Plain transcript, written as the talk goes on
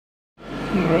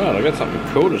Alright, I got something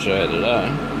cool to show you today.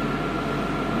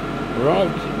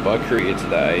 Arrived by courier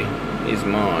today is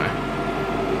my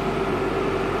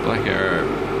Black Arrow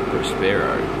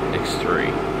Prospero X3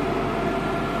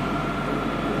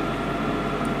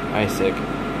 ASIC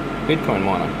Bitcoin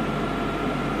miner.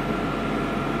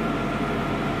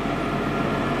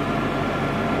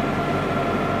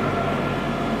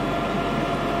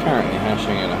 Currently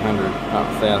hashing at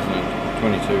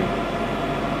 1022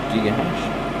 gigahash.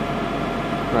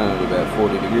 Running at about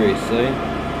 40 degrees C.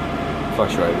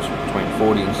 Fluctuates between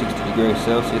 40 and 60 degrees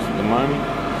Celsius at the moment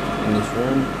in this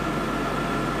room.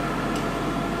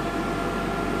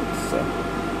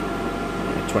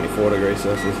 It's 24 degrees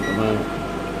Celsius at the moment.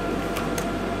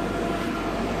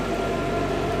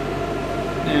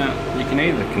 Now, you can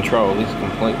either control this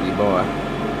completely by a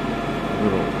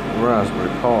little Raspberry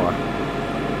Pi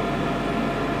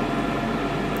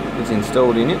that's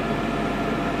installed in it.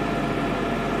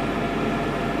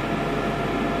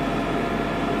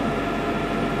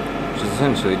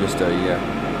 Essentially just a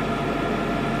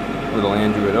little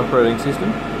Android operating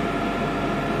system,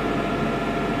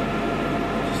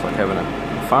 just like having a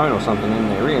phone or something in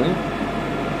there really.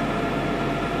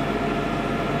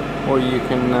 Or you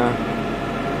can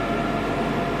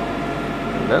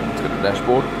it's got a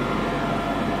dashboard.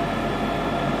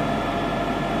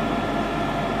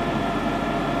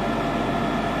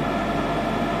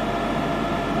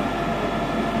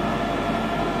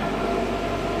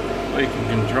 You can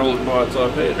control it by its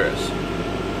IP address.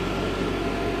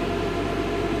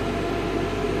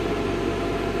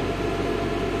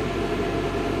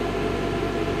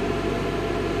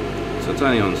 So it's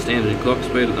only on standard clock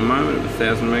speed at the moment of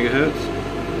 1000 megahertz.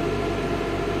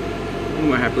 And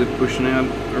we're happily pushing out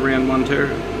around 1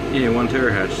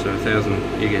 terahash, so 1000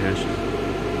 gigahash.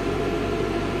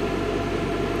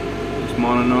 It's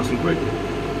mining nice and quick.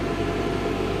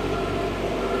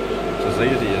 It's as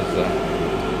easy as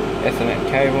Ethernet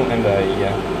cable and a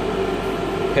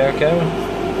power cable.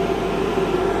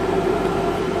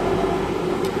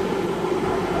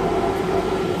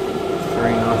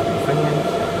 Three nice big fingers.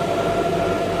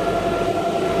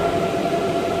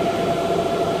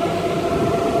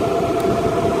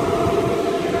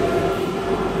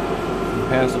 The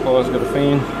power supply's got a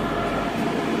fan.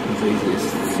 It's easiest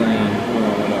seeing.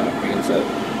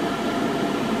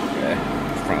 Yeah,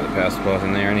 the front of the power supply's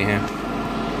in there anyhow.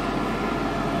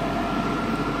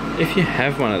 If you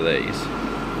have one of these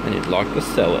and you'd like to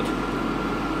sell it,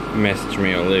 message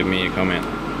me or leave me a comment.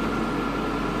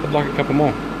 I'd like a couple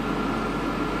more.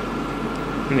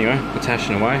 Anyway, it's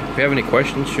hashing away. If you have any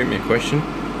questions, shoot me a question.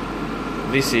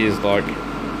 This is like,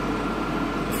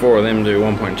 the four of them do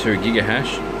 1.2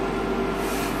 gigahash.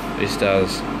 This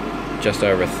does just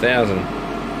over 1000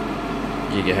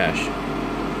 gigahash.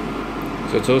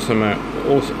 So it's also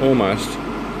almost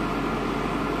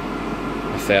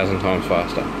 1000 times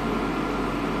faster.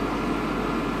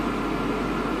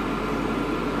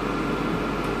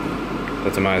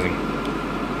 That's amazing.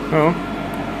 Oh, a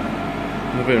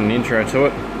little bit of an intro to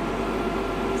it.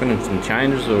 If there's some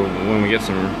changes or when we get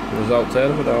some results out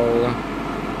of it, I'll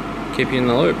keep you in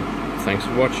the loop. Thanks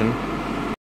for watching.